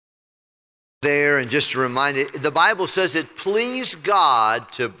There, and just to remind you, the Bible says it pleased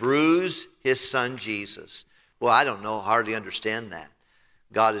God to bruise his son Jesus. Well, I don't know, hardly understand that.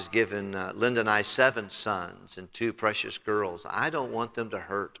 God has given Linda and I 7 sons and 2 precious girls. I don't want them to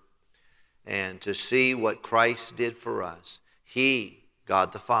hurt. And to see what Christ did for us, he,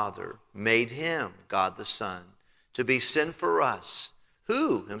 God the Father, made him, God the Son, to be sin for us,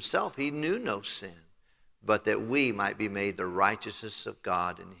 who himself, he knew no sin, but that we might be made the righteousness of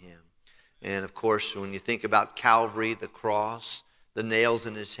God in him. And of course, when you think about Calvary, the cross, the nails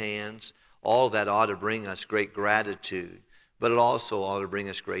in his hands, all that ought to bring us great gratitude. But it also ought to bring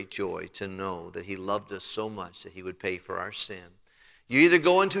us great joy to know that he loved us so much that he would pay for our sin. You either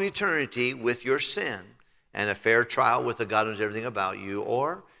go into eternity with your sin and a fair trial with the God who knows everything about you,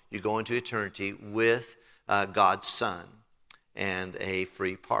 or you go into eternity with God's Son and a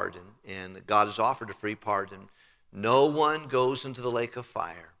free pardon. And God has offered a free pardon. No one goes into the lake of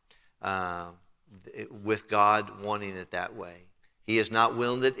fire with God wanting it that way. He is not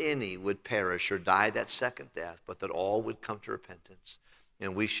willing that any would perish or die that second death, but that all would come to repentance.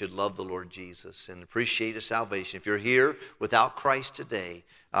 And we should love the Lord Jesus and appreciate his salvation. If you're here without Christ today,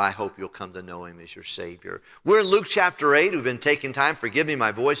 I hope you'll come to know him as your Savior. We're in Luke chapter 8. We've been taking time. Forgive me,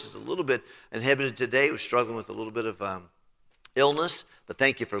 my voice is a little bit inhibited today. We're struggling with a little bit of illness, but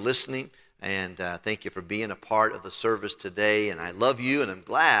thank you for listening. And thank you for being a part of the service today. And I love you, and I'm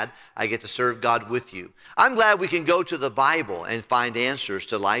glad I get to serve God with you. I'm glad we can go to the Bible and find answers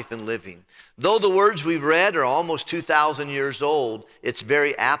to life and living. Though the words we've read are almost 2,000 years old, it's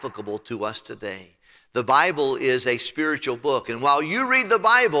very applicable to us today. The Bible is a spiritual book. And while you read the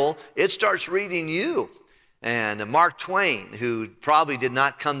Bible, it starts reading you. And Mark Twain, who probably did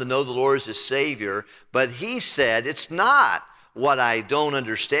not come to know the Lord as his Savior, but he said, it's not what I don't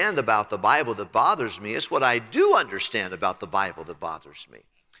understand about the Bible that bothers me. It's what I do understand about the Bible that bothers me.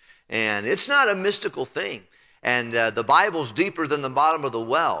 And it's not a mystical thing. And the Bible's deeper than the bottom of the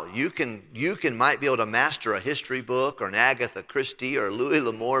well. You might be able to master a history book or an Agatha Christie or Louis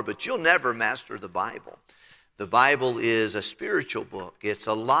L'Amour, but you'll never master the Bible. The Bible is a spiritual book. It's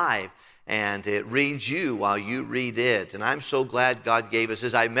alive, and it reads you while you read it. And I'm so glad God gave us,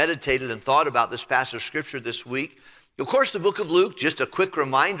 as I meditated and thought about this passage of Scripture this week, of course, the book of Luke, just a quick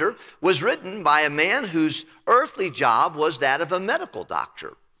reminder, was written by a man whose earthly job was that of a medical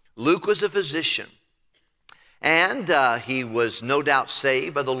doctor. Luke was a physician. And he was no doubt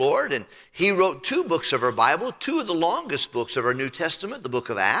saved by the Lord. And he wrote 2 books of our Bible, 2 of the longest books of our New Testament, the book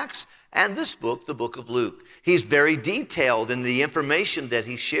of Acts, and this book, the book of Luke. He's very detailed in the information that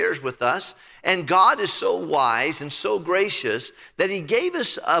he shares with us. And God is so wise and so gracious that he gave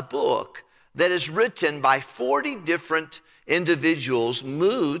us a book that is written by 40 different individuals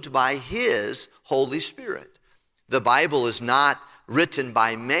moved by his Holy Spirit. The Bible is not written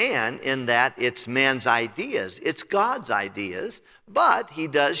by man in that it's man's ideas. It's God's ideas, but he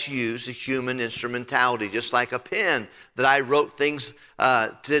does use a human instrumentality, just like a pen that I wrote things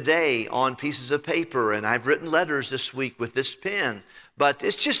today on pieces of paper, and I've written letters this week with this pen, but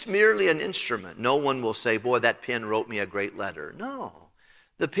it's just merely an instrument. No one will say, boy, that pen wrote me a great letter. No.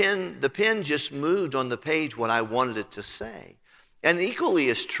 The pen just moved on the page what I wanted it to say. And equally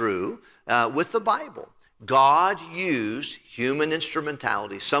is true with the Bible. God used human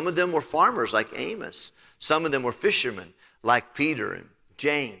instrumentality. Some of them were farmers like Amos. Some of them were fishermen like Peter and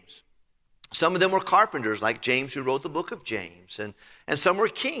James. Some of them were carpenters like James, who wrote the book of James. And some were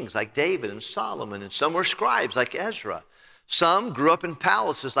kings like David and Solomon. And some were scribes like Ezra. Some grew up in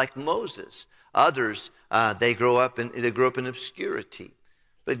palaces like Moses. Others, they grew up in obscurity.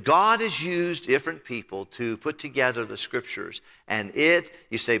 But God has used different people to put together the Scriptures. And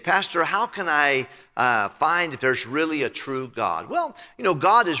you say, Pastor, how can I find if there's really a true God? Well,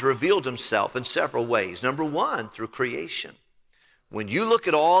 God has revealed himself in several ways. Number one, through creation. When you look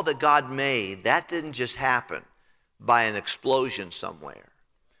at all that God made, that didn't just happen by an explosion somewhere.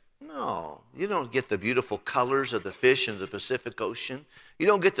 No, you don't get the beautiful colors of the fish in the Pacific Ocean. You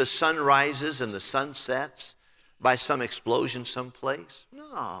don't get the sunrises and the sunsets by some explosion someplace.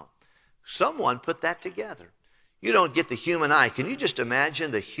 No, someone put that together. You don't get the human eye. Can you just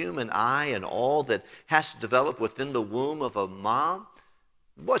imagine the human eye and all that has to develop within the womb of a mom?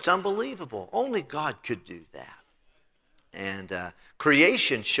 What's unbelievable. Only God could do that. And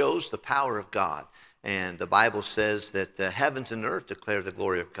creation shows the power of God. And the Bible says that the heavens and earth declare the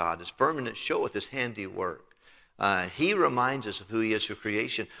glory of God. His firmament showeth his handiwork. He reminds us of who he is through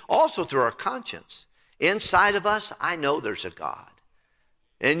creation. Also through our conscience. Inside of us, I know there's a God.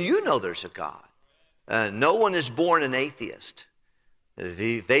 And you know there's a God. No one is born an atheist.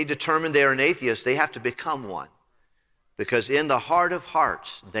 They determine they're an atheist. They have to become one. Because in the heart of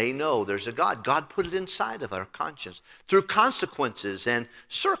hearts, they know there's a God. God put it inside of our conscience. Through consequences and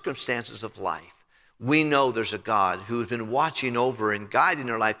circumstances of life, we know there's a God who's been watching over and guiding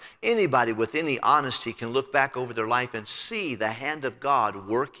their life. Anybody with any honesty can look back over their life and see the hand of God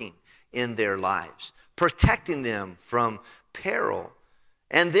working in their lives, protecting them from peril,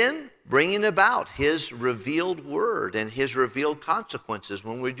 and then bringing about His revealed word and His revealed consequences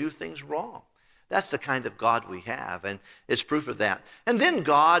when we do things wrong. That's the kind of God we have, and it's proof of that. And then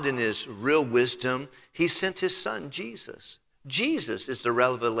God, in His real wisdom, He sent His Son, Jesus. Jesus is the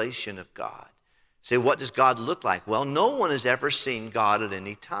revelation of God. Say, what does God look like? Well, no one has ever seen God at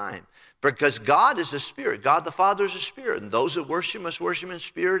any time, because God is a spirit. God the Father is a spirit, and those that worship must worship in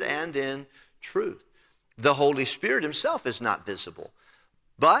spirit and in truth. The Holy Spirit Himself is not visible,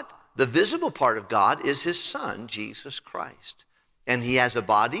 but the visible part of God is His Son, Jesus Christ. And He has a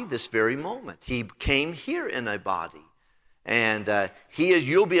body this very moment. He came here in a body, and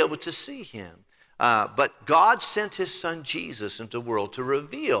you'll be able to see Him. But God sent His Son Jesus into the world to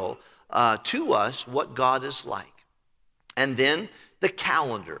reveal to us what God is like. And then the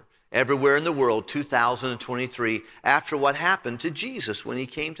calendar, everywhere in the world, 2023, after what happened to Jesus when He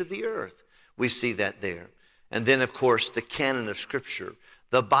came to the earth. We see that there. And then, of course, the canon of Scripture.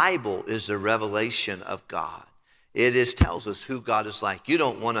 The Bible is the revelation of God. It tells us who God is like. You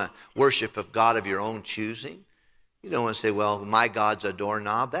don't want to worship a God of your own choosing. You don't want to say, well, my God's a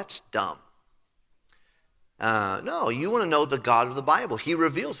doorknob. That's dumb. No, you want to know the God of the Bible. He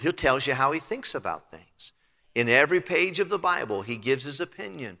tells you how He thinks about things. In every page of the Bible, He gives His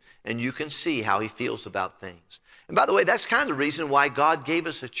opinion, and you can see how He feels about things. And by the way, that's kind of the reason why God gave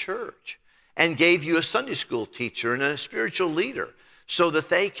us a church and gave you a Sunday school teacher and a spiritual leader, so that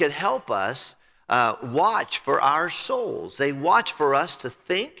they could help us watch for our souls. They watch for us to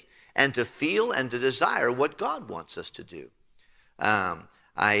think and to feel and to desire what God wants us to do.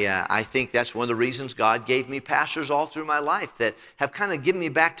 I think that's one of the reasons God gave me pastors all through my life that have kind of given me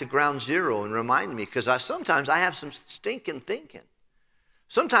back to ground zero and reminded me, because sometimes I have some stinking thinking.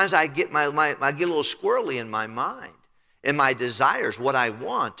 Sometimes I get a little squirrely in my mind, in my desires, what I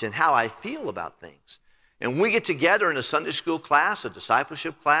want and how I feel about things. And we get together in a Sunday school class, a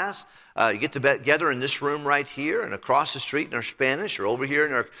discipleship class. You get together in this room right here and across the street in our Spanish, or over here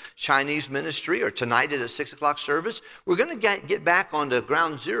in our Chinese ministry, or tonight at a 6 o'clock service. We're going to get back onto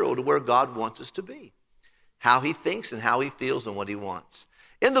ground zero to where God wants us to be. How He thinks and how He feels and what He wants.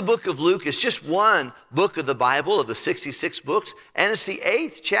 In the book of Luke, it's just one book of the Bible, of the 66 books, and it's the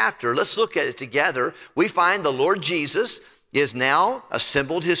 8th chapter. Let's look at it together. We find the Lord Jesus is now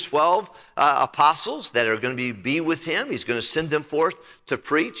assembled His 12 apostles that are going to be with Him. He's going to send them forth to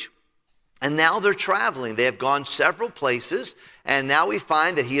preach. And now they're traveling. They have gone several places, and now we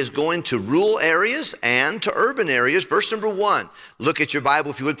find that He is going to rural areas and to urban areas. Verse number 1. Look at your Bible,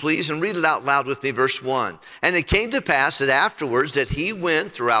 if you would please, and read it out loud with me, verse 1. And it came to pass that afterwards that He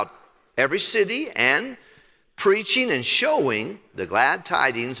went throughout every city and preaching and showing the glad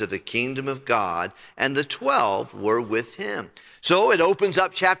tidings of the kingdom of God, and the 12 were with Him. So it opens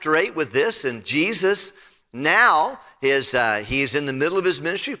up chapter 8 with this, and Jesus now he's in the middle of His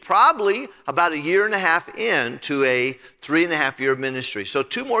ministry, probably about 1.5 years into a 3.5-year ministry. So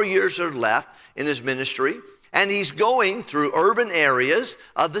 2 more years are left in His ministry, and He's going through urban areas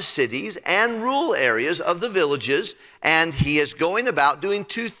of the cities and rural areas of the villages, and He is going about doing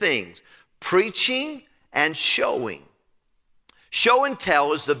 2 things: preaching and showing. Show and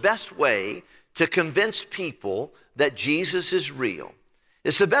tell is the best way to convince people that Jesus is real.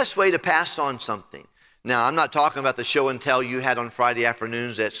 It's the best way to pass on something. Now, I'm not talking about the show and tell you had on Friday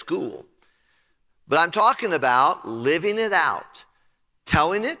afternoons at school, but I'm talking about living it out,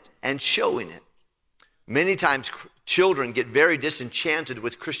 telling it and showing it. Many times children get very disenchanted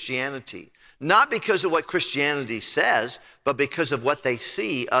with Christianity, not because of what Christianity says, but because of what they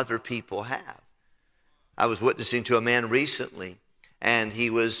see other people have. I was witnessing to a man recently, and he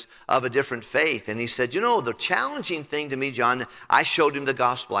was of a different faith. And he said, the challenging thing to me, John, I showed him the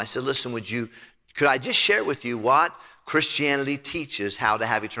gospel. I said, listen, could I just share with you what Christianity teaches how to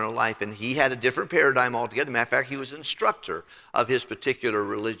have eternal life? And he had a different paradigm altogether. Matter of fact, he was an instructor of his particular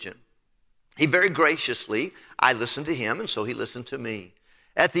religion. He very graciously, I listened to him, and so he listened to me.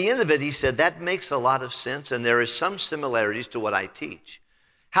 At the end of it, he said, that makes a lot of sense, and there is some similarities to what I teach.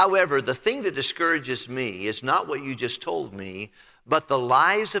 However, the thing that discourages me is not what you just told me, but the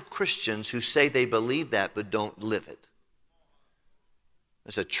lies of Christians who say they believe that but don't live it.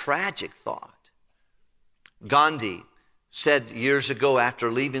 It's a tragic thought. Gandhi said years ago,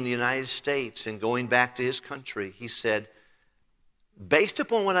 after leaving the United States and going back to his country, he said, based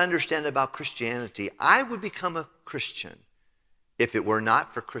upon what I understand about Christianity, I would become a Christian if it were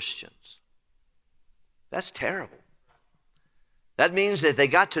not for Christians. That's terrible. That means that they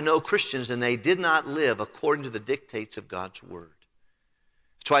got to know Christians and they did not live according to the dictates of God's word.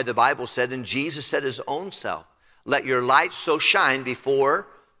 That's why the Bible said, and Jesus said his own self, let your light so shine before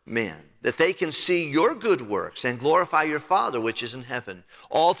men, that they can see your good works and glorify your Father which is in heaven.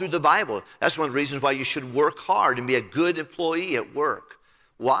 All through the Bible. That's one of the reasons why you should work hard and be a good employee at work.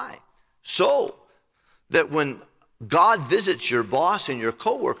 Why? So that when God visits your boss and your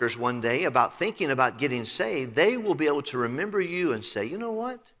coworkers one day about thinking about getting saved, they will be able to remember you and say, you know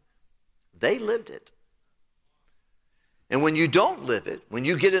what? They lived it. And when you don't live it, when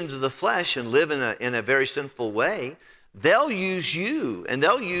you get into the flesh and live in a very sinful way, they'll use you and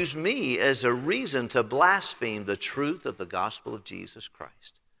they'll use me as a reason to blaspheme the truth of the gospel of Jesus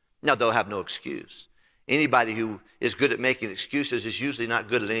Christ. Now, they'll have no excuse. Anybody who is good at making excuses is usually not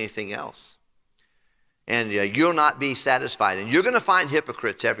good at anything else. And you'll not be satisfied. And you're going to find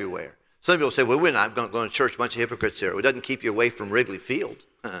hypocrites everywhere. Some people say, well, we're not going to church, a bunch of hypocrites here. It doesn't keep you away from Wrigley Field.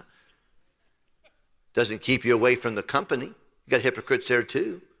 Doesn't keep you away from the company. You got hypocrites there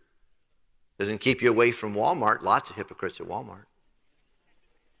too. Doesn't keep you away from Walmart. Lots of hypocrites at Walmart.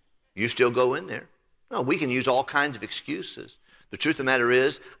 You still go in there. No, we can use all kinds of excuses. The truth of the matter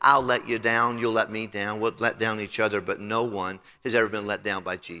is, I'll let you down, you'll let me down, we'll let down each other, but no one has ever been let down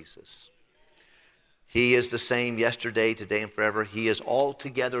by Jesus. He is the same yesterday, today, and forever. He is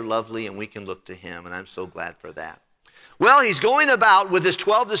altogether lovely, and we can look to him, and I'm so glad for that. Well, he's going about with his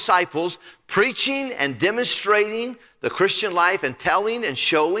 12 disciples, preaching and demonstrating the Christian life and telling and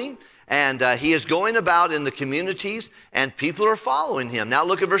showing. And he is going about in the communities, and people are following him. Now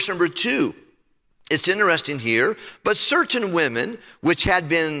look at verse number 2. It's interesting here. But certain women which had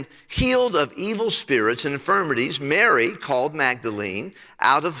been healed of evil spirits and infirmities, Mary called Magdalene,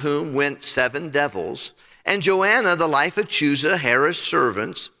 out of whom went 7 devils, and Joanna, the wife of Chuza, Herod's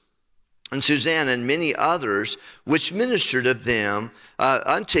servants, and Susanna, and many others, which ministered of them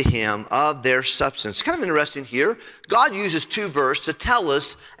unto him of their substance. It's kind of interesting here. God uses 2 verses to tell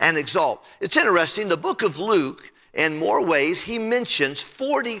us and exalt. It's interesting. The book of Luke, in more ways, he mentions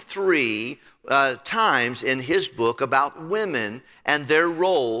 43 times in his book about women and their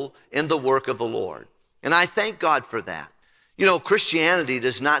role in the work of the Lord. And I thank God for that. You know, Christianity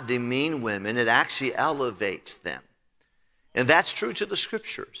does not demean women. It actually elevates them. And that's true to the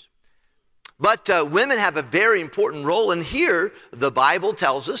Scriptures. But women have a very important role. And here, the Bible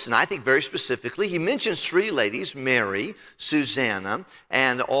tells us, and I think very specifically, he mentions 3 ladies, Mary, Susanna,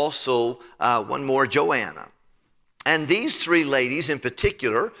 and also one more, Joanna. And these 3 ladies in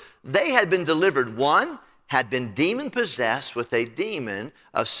particular, they had been delivered. One had been demon-possessed with a demon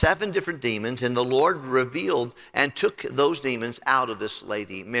of 7 different demons, and the Lord revealed and took those demons out of this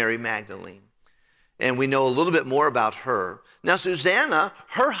lady, Mary Magdalene. And we know a little bit more about her. Now, Susanna,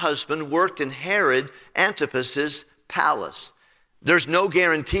 her husband worked in Herod Antipas's palace. There's no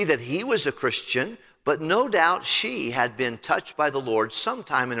guarantee that he was a Christian, but no doubt she had been touched by the Lord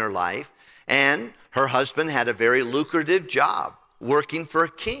sometime in her life, and her husband had a very lucrative job working for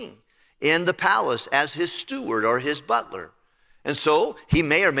a king in the palace as his steward or his butler. And so he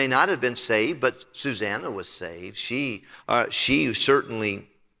may or may not have been saved, but Susanna was saved.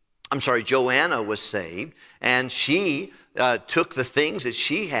 Joanna was saved, and she took the things that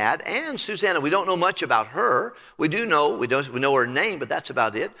she had. And Susanna, we don't know much about her. We know her name, but that's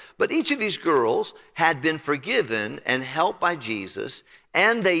about it. But each of these girls had been forgiven and helped by Jesus,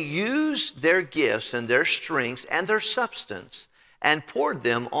 and they used their gifts and their strengths and their substance and poured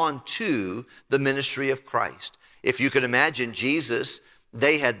them onto the ministry of Christ. If you could imagine Jesus,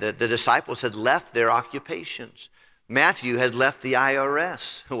 the disciples had left their occupations. Matthew had left the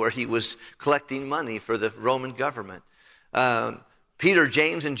IRS, where he was collecting money for the Roman government. Peter,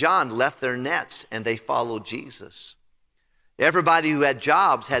 James, and John left their nets, and they followed Jesus. Everybody who had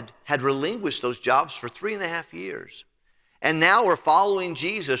jobs had relinquished those jobs for 3.5 years. And now we're following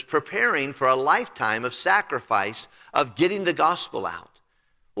Jesus, preparing for a lifetime of sacrifice, of getting the gospel out.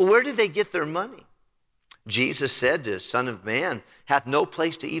 Well, where did they get their money? Jesus said to the Son of Man, hath no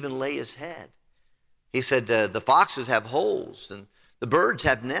place to even lay his head. He said, the foxes have holes, and the birds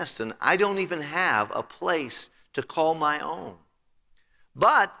have nests, and I don't even have a place to call my own.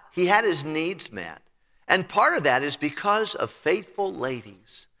 But he had his needs met. And part of that is because of faithful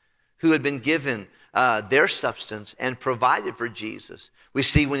ladies who had been given their substance and provided for Jesus. We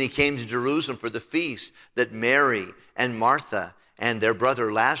see when he came to Jerusalem for the feast that Mary and Martha and their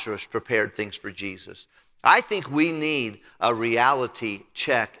brother Lazarus prepared things for Jesus. I think we need a reality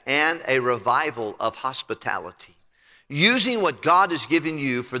check and a revival of hospitality. using what God has given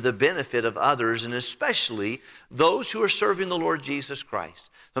you for the benefit of others, and especially those who are serving the Lord Jesus Christ.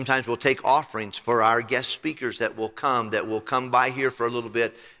 Sometimes we'll take offerings for our guest speakers that will come by here for a little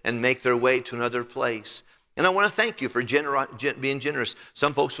bit and make their way to another place. And I want to thank you for being generous.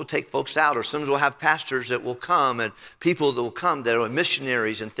 Some folks will take folks out, or some will have pastors that will come, and people that will come that are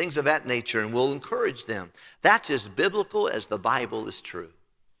missionaries and things of that nature, and we'll encourage them. That's as biblical as the Bible is true.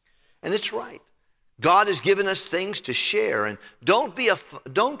 And it's right. God has given us things to share, and don't be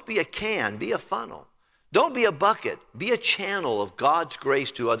a can, be a funnel. Don't be a bucket, be a channel of God's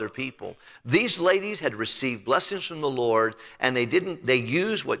grace to other people. These ladies had received blessings from the Lord, and they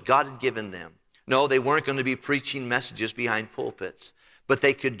used what God had given them. No, they weren't going to be preaching messages behind pulpits, but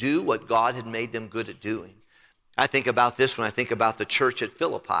they could do what God had made them good at doing. I think about this when I think about the church at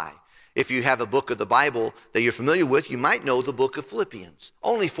Philippi. If you have a book of the Bible that you're familiar with, you might know the book of Philippians.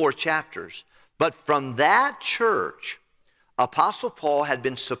 Only 4 chapters. But from that church, Apostle Paul had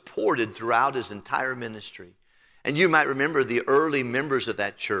been supported throughout his entire ministry. And you might remember the early members of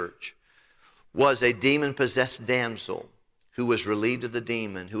that church was a demon-possessed damsel who was relieved of the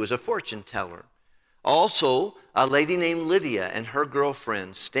demon, who was a fortune teller. Also, a lady named Lydia and her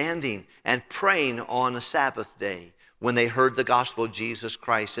girlfriend standing and praying on a Sabbath day when they heard the gospel of Jesus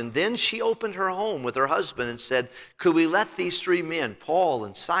Christ. And then she opened her home with her husband and said, could we let these 3 men, Paul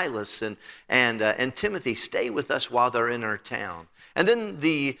and Silas and Timothy, stay with us while they're in our town? And then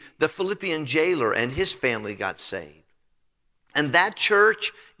the Philippian jailer and his family got saved. And that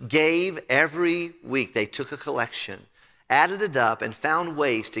church gave every week. They took a collection, added it up, and found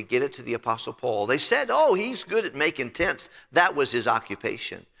ways to get it to the Apostle Paul. They said, oh, he's good at making tents. That was his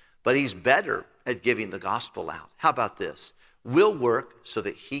occupation. But he's better at giving the gospel out. How about this? We'll work so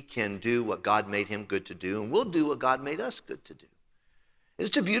that he can do what God made him good to do, and we'll do what God made us good to do. And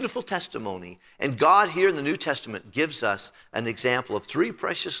it's a beautiful testimony. And God here in the New Testament gives us an example of 3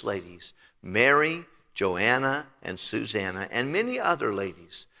 precious ladies, Mary, Joanna, and Susanna, and many other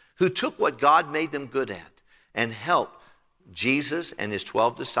ladies who took what God made them good at and helped Jesus and his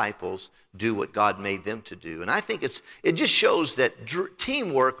 12 disciples do what God made them to do. And I think it just shows that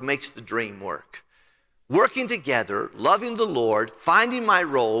teamwork makes the dream work. Working together, loving the Lord, finding my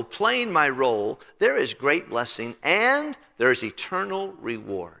role, playing my role, there is great blessing and there is eternal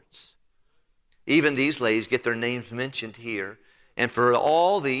rewards. Even these ladies get their names mentioned here. And for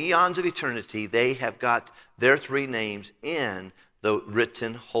all the eons of eternity, they have got their 3 names in the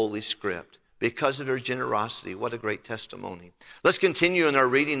written Holy Script. Because of their generosity. What a great testimony. Let's continue in our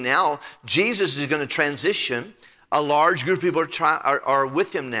reading now. Jesus is going to transition. A large group of people are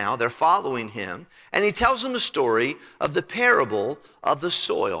with him now. They're following him. And he tells them a story of the parable of the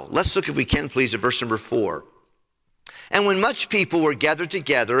soil. Let's look, if we can, please, at verse number 4. And when much people were gathered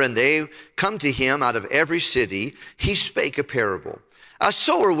together, and they come to him out of every city, he spake a parable. A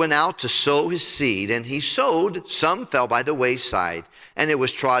sower went out to sow his seed, and he sowed. Some fell by the wayside, and it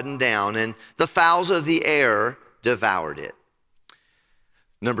was trodden down, and the fowls of the air devoured it.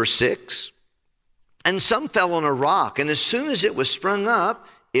 Number 6, and some fell on a rock, and as soon as it was sprung up,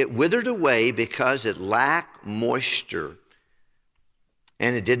 it withered away because it lacked moisture,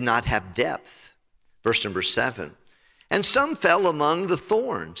 and it did not have depth. Verse number 7, and some fell among the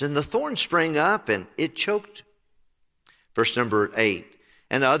thorns, and the thorns sprang up, and it choked. Verse number 8,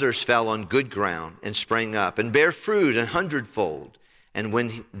 and others fell on good ground and sprang up and bare fruit 100-fold. And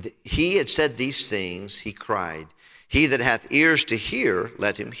when he had said these things, he cried, he that hath ears to hear,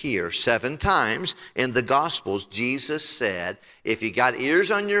 let him hear. 7 times in the Gospels, Jesus said, if you got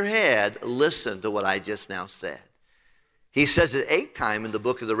ears on your head, listen to what I just now said. He says it 8 times in the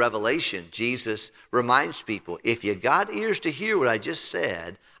book of the Revelation. Jesus reminds people, if you got ears to hear what I just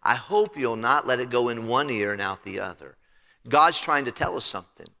said, I hope you'll not let it go in one ear and out the other. God's trying to tell us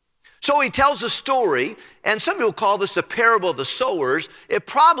something. So he tells a story, and some people call this the parable of the sowers. It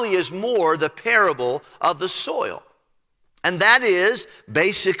probably is more the parable of the soil. And that is,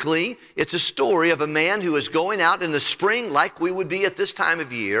 basically, it's a story of a man who is going out in the spring like we would be at this time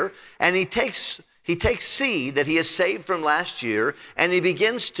of year, and he takes seed that he has saved from last year, and he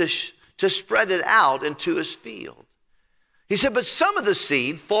begins to spread it out into his field. He said, but some of the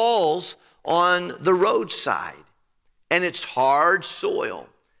seed falls on the roadside, and it's hard soil,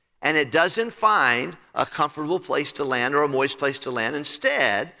 and it doesn't find a comfortable place to land or a moist place to land.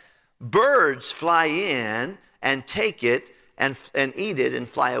 Instead, birds fly in and take it and eat it and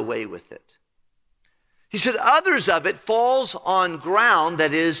fly away with it. He said others of it falls on ground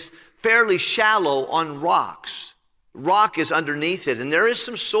that is fairly shallow, on rocks. Rock is underneath it, and there is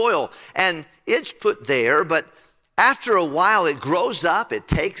some soil, and it's put there, but after a while it grows up, it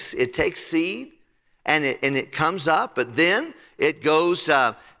takes seed, and it comes up, but then it goes,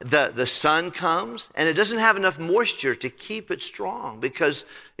 the sun comes, and it doesn't have enough moisture to keep it strong because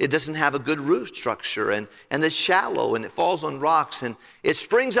it doesn't have a good root structure, and it's shallow, and it falls on rocks, and it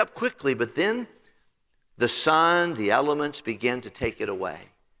springs up quickly, but then the sun, the elements begin to take it away.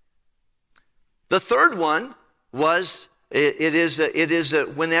 The third one was, it is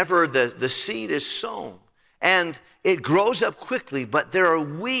whenever the seed is sown, and it grows up quickly, but there are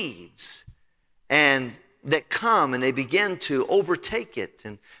weeds and that come and they begin to overtake it.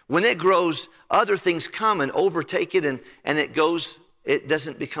 And when it grows, other things come and overtake it, and it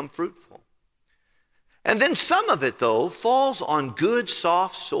doesn't become fruitful. And then some of it, though, falls on good,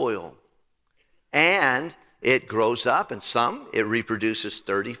 soft soil. And it grows up, and some it reproduces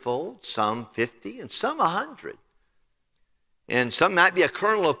 30-fold, some 50, and some 100. And some might be a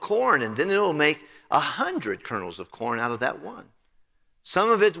kernel of corn, and then it will make 100 kernels of corn out of that one.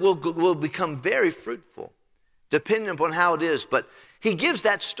 Some of it will become very fruitful, depending upon how it is. But he gives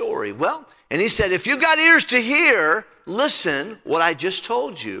that story. Well, and he said, if you've got ears to hear, listen what I just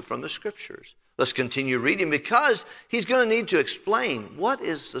told you from the Scriptures. Let's continue reading, because he's going to need to explain, what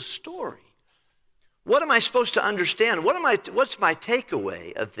is the story? What am I supposed to understand? What's my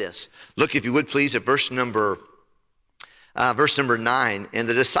takeaway of this? Look, if you would please, at verse number 9. And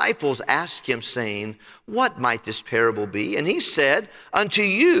the disciples asked him, saying, what might this parable be? And he said, unto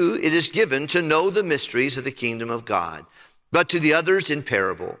you it is given to know the mysteries of the kingdom of God, but to the others in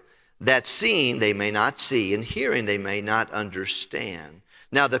parable, that seeing they may not see, and hearing they may not understand.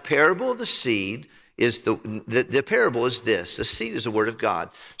 Now the parable of the seed is the parable is this: the seed is the word of God.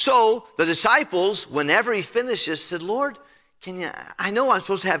 So the disciples, whenever he finishes, said, Lord, I know I'm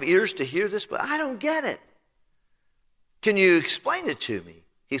supposed to have ears to hear this, but I don't get it. Can you explain it to me?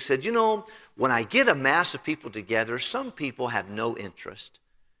 He said, when I get a mass of people together, some people have no interest.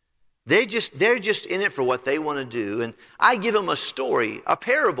 They're just in it for what they want to do, and I give them a story. A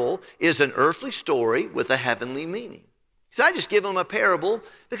parable is an earthly story with a heavenly meaning. So I just give them a parable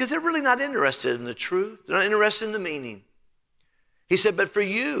because they're really not interested in the truth. They're not interested in the meaning. He said, but for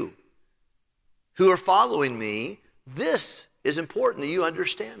you who are following me, this is important that you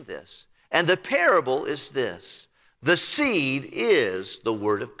understand this. And the parable is this: the seed is the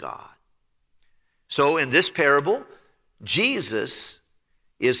word of God. So in this parable, Jesus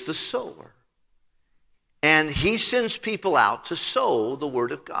is the sower. And he sends people out to sow the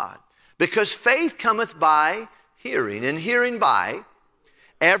word of God. Because faith cometh by hearing, and hearing by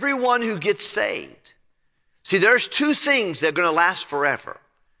everyone who gets saved. See, there's two things that are going to last forever.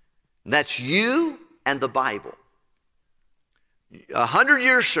 And that's you and the Bible. 100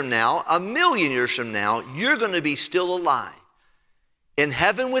 years from now, 1,000,000 years from now, you're going to be still alive. In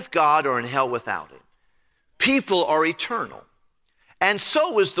heaven with God or in hell without it. People are eternal. And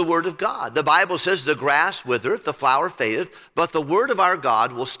so is the word of God. The Bible says the grass withereth, the flower fadeth, but the word of our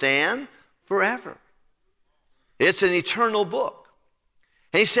God will stand forever. It's an eternal book.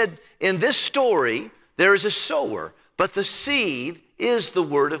 And he said, in this story, there is a sower, but the seed is the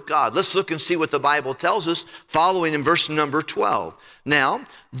word of God. Let's look and see what the Bible tells us, following in verse number 12. Now,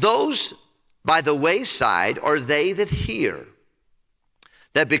 those by the wayside are they that hear,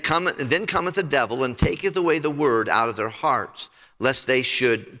 that then cometh the devil, and taketh away the word out of their hearts, lest they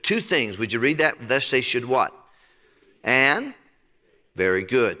should, two things. Would you read that? Lest they should what? And? Very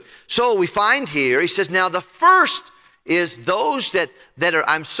good. So we find here, he says, now the first is those that are,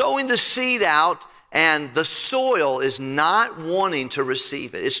 I'm sowing the seed out, and the soil is not wanting to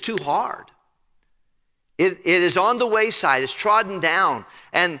receive it. It's too hard. It is on the wayside. It's trodden down.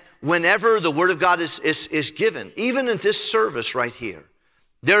 And whenever the word of God is given, even in this service right here,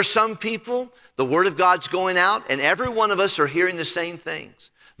 there are some people, the word of God's going out, and every one of us are hearing the same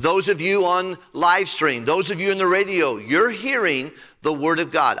things. Those of you on live stream, those of you in the radio, you're hearing the word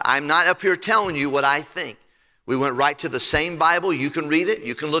of God. I'm not up here telling you what I think. We went right to the same Bible. You can read it.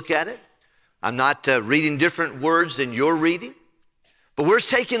 You can look at it. I'm not reading different words than you're reading. But we're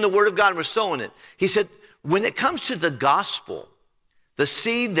taking the word of God and we're sowing it. He said, when it comes to the gospel, the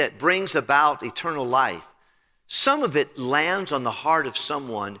seed that brings about eternal life, some of it lands on the heart of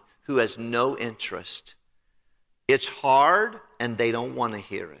someone who has no interest. It's hard and they don't want to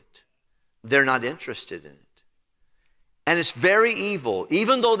hear it. They're not interested in it. And it's very evil.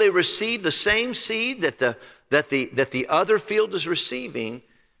 Even though they receive the same seed that the other field is receiving,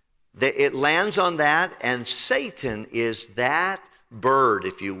 it lands on that, and Satan is that bird,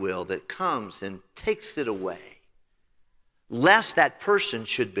 if you will, that comes and takes it away, lest that person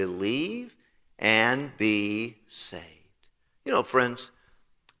should believe and be saved. You know, friends,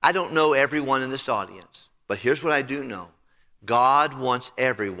 I don't know everyone in this audience, but here's what I do know. God wants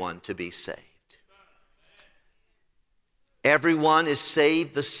everyone to be saved. Everyone is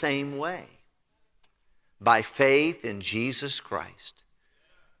saved the same way, by faith in Jesus Christ.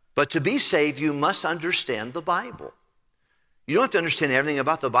 But to be saved, you must understand the Bible. You don't have to understand everything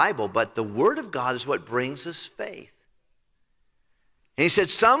about the Bible, but the Word of God is what brings us faith. And he said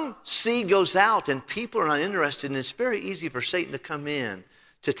some seed goes out and people are not interested, and it's very easy for Satan to come in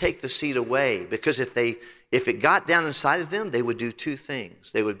to take the seed away, because if it got down inside of them, they would do two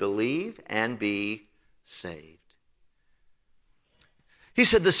things. They would believe and be saved. He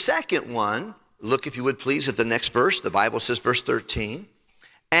said the second one, look if you would please at the next verse. The Bible says, verse 13,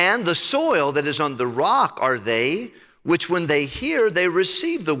 and the soil that is on the rock are they, which when they hear, they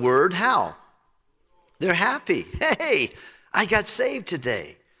receive the word. How? They're happy. Hey, I got saved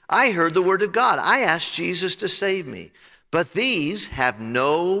today. I heard the word of God. I asked Jesus to save me. But these have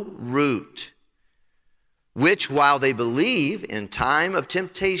no root, which while they believe in time of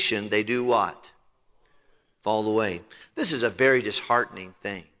temptation, they do what? Fall away. This is a very disheartening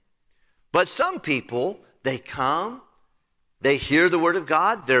thing. But some people, they come, they hear the word of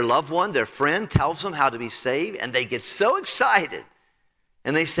God, their loved one, their friend tells them how to be saved, and they get so excited,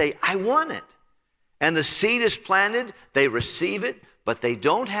 and they say, I want it. And the seed is planted, they receive it, but they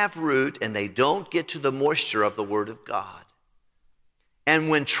don't have root, and they don't get to the moisture of the word of God. And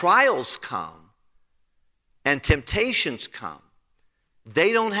when trials come and temptations come,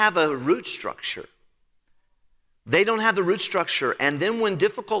 they don't have a root structure. They don't have the root structure. And then when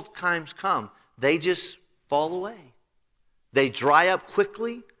difficult times come, they just fall away. They dry up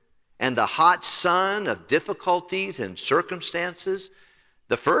quickly, and the hot sun of difficulties and circumstances,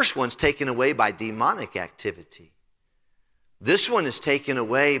 the first one's taken away by demonic activity. This one is taken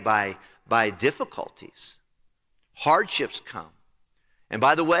away by difficulties. Hardships come. And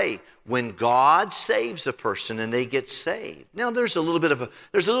by the way, when God saves a person and they get saved, now there's a little bit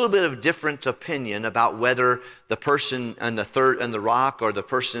of different opinion about whether the person on the rock or the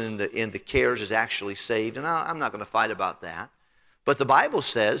person in the cares is actually saved, and I'm not going to fight about that. But the Bible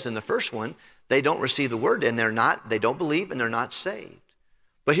says in the first one, they don't receive the word, and they don't believe, and they're not saved.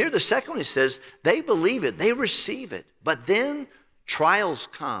 But here the second one, it says they believe it, they receive it, but then trials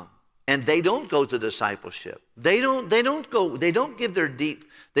come. And they don't go to discipleship. They don't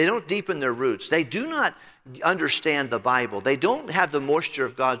deepen their roots. They do not understand the Bible. They don't have the moisture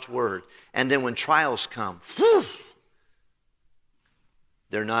of God's word. And then when trials come,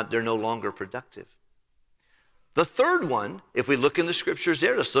 they're no longer productive. The third one, if we look in the scriptures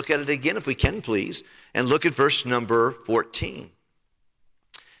there, let's look at it again if we can, please, and look at verse number 14.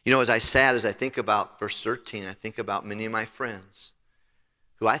 You know, as I think about verse 13, I think about many of my friends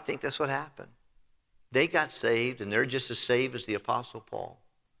who I think that's what happened. They got saved, and they're just as saved as the Apostle Paul.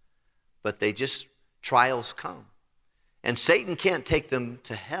 But trials come. And Satan can't take them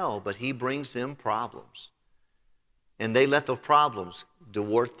to hell, but he brings them problems. And they let the problems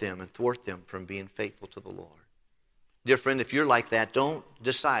thwart them from being faithful to the Lord. Dear friend, if you're like that, don't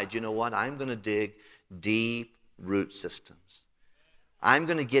decide, you know what, I'm going to dig deep root systems. I'm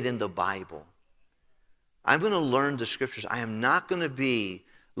going to get in the Bible. I'm going to learn the scriptures. I am not going to be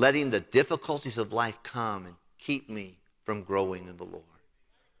letting the difficulties of life come and keep me from growing in the Lord.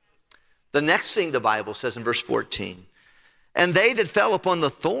 The next thing the Bible says in verse 14, and they that fell upon the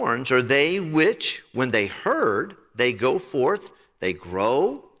thorns are they which, when they heard, they go forth, they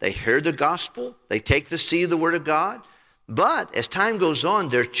grow, they hear the gospel, they take the seed of the word of God. But as time goes on,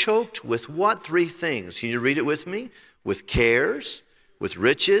 they're choked with what? Three things. Can you read it with me? With cares, with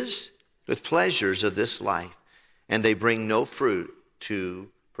riches, with pleasures of this life. And they bring no fruit to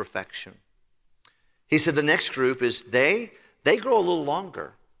perfection. He said the next group is they grow a little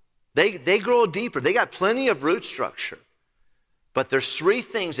longer. They grow deeper. They got plenty of root structure. But there's three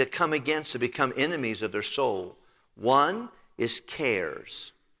things that come against to become enemies of their soul. One is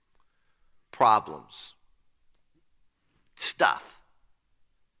cares, problems, stuff,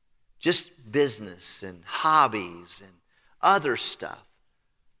 just business and hobbies and other stuff.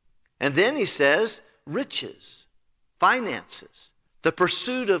 And then he says riches, finances, the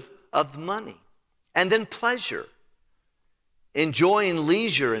pursuit of money, and then pleasure, enjoying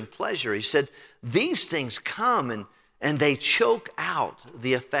leisure and pleasure. He said these things come and they choke out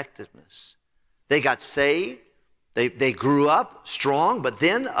the effectiveness. They got saved, they grew up strong, but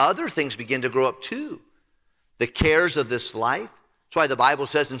then other things begin to grow up too. The cares of this life. That's why the Bible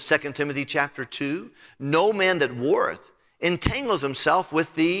says in 2 Timothy chapter 2, no man that warreth entangles himself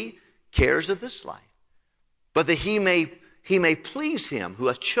with the cares of this life, but that he may please him who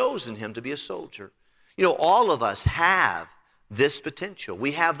hath chosen him to be a soldier. You know, all of us have this potential.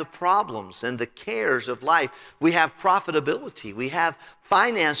 We have the problems and the cares of life. We have profitability. We have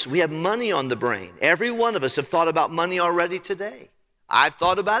finance. We have money on the brain. Every one of us have thought about money already today. I've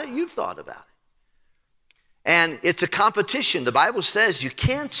thought about it. You've thought about it. And it's a competition. The Bible says you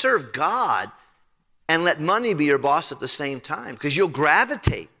can't serve God and let money be your boss at the same time, because you'll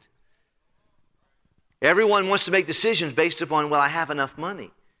gravitate. Everyone wants to make decisions based upon, well, I have enough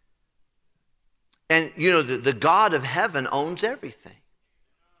money. And, you know, the God of heaven owns everything.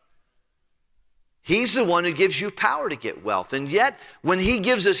 He's the one who gives you power to get wealth. And yet, when he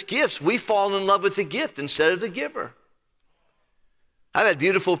gives us gifts, we fall in love with the gift instead of the giver. I've had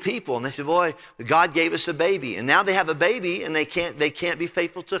beautiful people, and they say, boy, God gave us a baby. And now they have a baby, and they can't be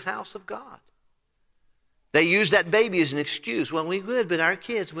faithful to the house of God. They use that baby as an excuse. Well, we would, but our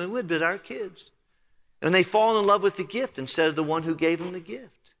kids. We would, but our kids. And they fall in love with the gift instead of the one who gave them the gift.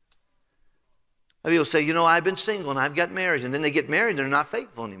 People say, you know, I've been single and I've got married. And then they get married and they're not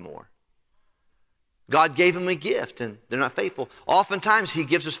faithful anymore. God gave them a gift and they're not faithful. Oftentimes he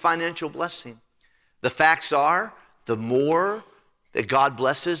gives us financial blessing. The facts are, the more that God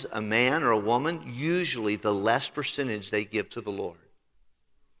blesses a man or a woman, usually the less percentage they give to the Lord.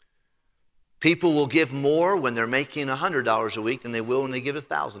 People will give more when they're making $100 a week than they will when they give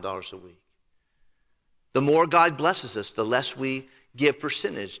 $1,000 a week. The more God blesses us, the less we give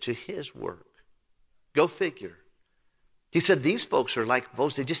percentage to his work. Go figure. He said these folks are like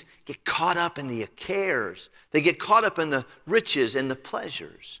those, they just get caught up in the cares. They get caught up in the riches and the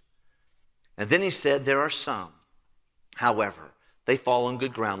pleasures. And then he said there are some, however, they fall on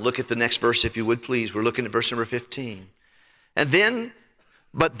good ground. Look at the next verse if you would please. We're looking at verse number 15. And then,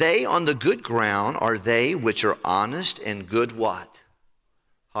 but they on the good ground are they which are honest and good what?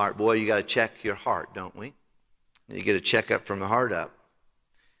 Heart. Boy, you got to check your heart, don't we? You get a checkup from the heart up.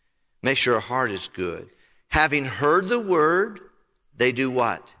 Make sure our heart is good. Having heard the word, they do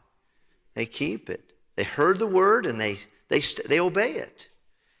what? They keep it. They heard the word and they obey it.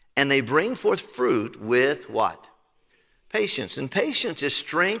 And they bring forth fruit with what? Patience. And patience is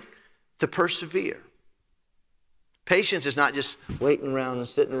strength to persevere. Patience is not just waiting around and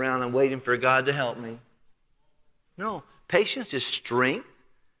sitting around and waiting for God to help me. No. Patience is strength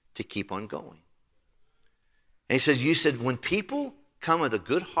to keep on going. And he says, you said when people come with a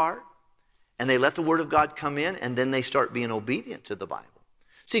good heart, and they let the Word of God come in, and then they start being obedient to the Bible.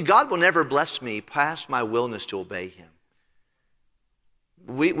 See, God will never bless me past my willingness to obey him.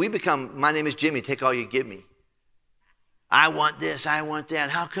 We become, my name is Jimmy, take all you give me. I want this, I want that.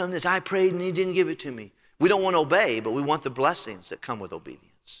 How come this? I prayed and he didn't give it to me. We don't want to obey, but we want the blessings that come with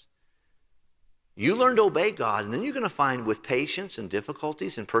obedience. You learn to obey God, and then you're going to find with patience and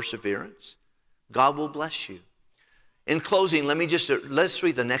difficulties and perseverance, God will bless you. In closing, let's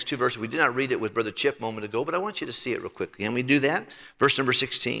read the next two verses. We did not read it with Brother Chip a moment ago, but I want you to see it real quickly. Can we do that? Verse number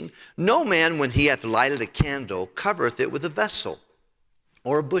 16. No man, when he hath lighted a candle, covereth it with a vessel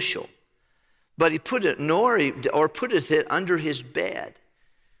or a bushel, but he putteth it under his bed,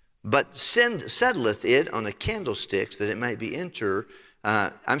 but settleth it on a candlestick, that it might be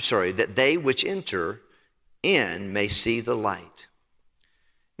that they which enter in may see the light.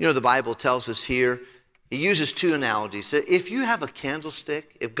 You know, the Bible tells us here, he uses two analogies. If you have a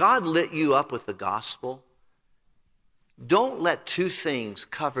candlestick, if God lit you up with the gospel, don't let two things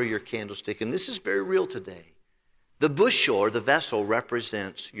cover your candlestick. And this is very real today. The bushel or the vessel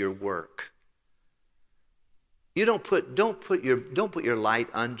represents your work. You don't put your light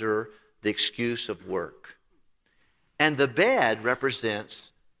under the excuse of work. And the bed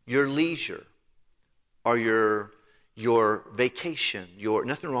represents your leisure or your vacation.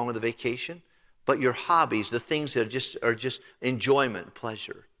 Nothing wrong with a vacation. But your hobbies, the things that are just enjoyment,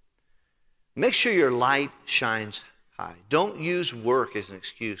 pleasure. Make sure your light shines high. Don't use work as an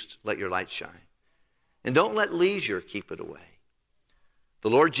excuse to let your light shine. And don't let leisure keep it away.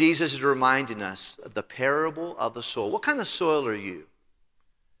 The Lord Jesus is reminding us of the parable of the soil. What kind of soil are you?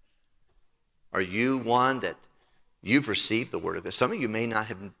 Are you one that you've received the Word of God? Some of you may not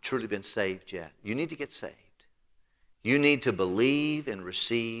have truly been saved yet. You need to get saved. You need to believe and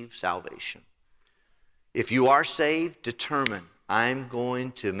receive salvation. If you are saved, determine, I'm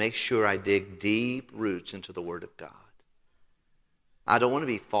going to make sure I dig deep roots into the Word of God. I don't want to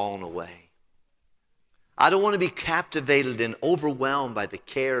be fallen away. I don't want to be captivated and overwhelmed by the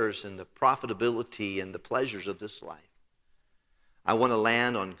cares and the profitability and the pleasures of this life. I want to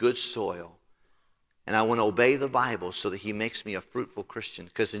land on good soil. And I want to obey the Bible so that he makes me a fruitful Christian.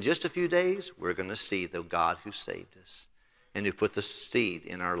 Because in just a few days, we're going to see the God who saved us and who put the seed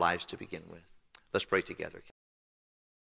in our lives to begin with. Let's pray together.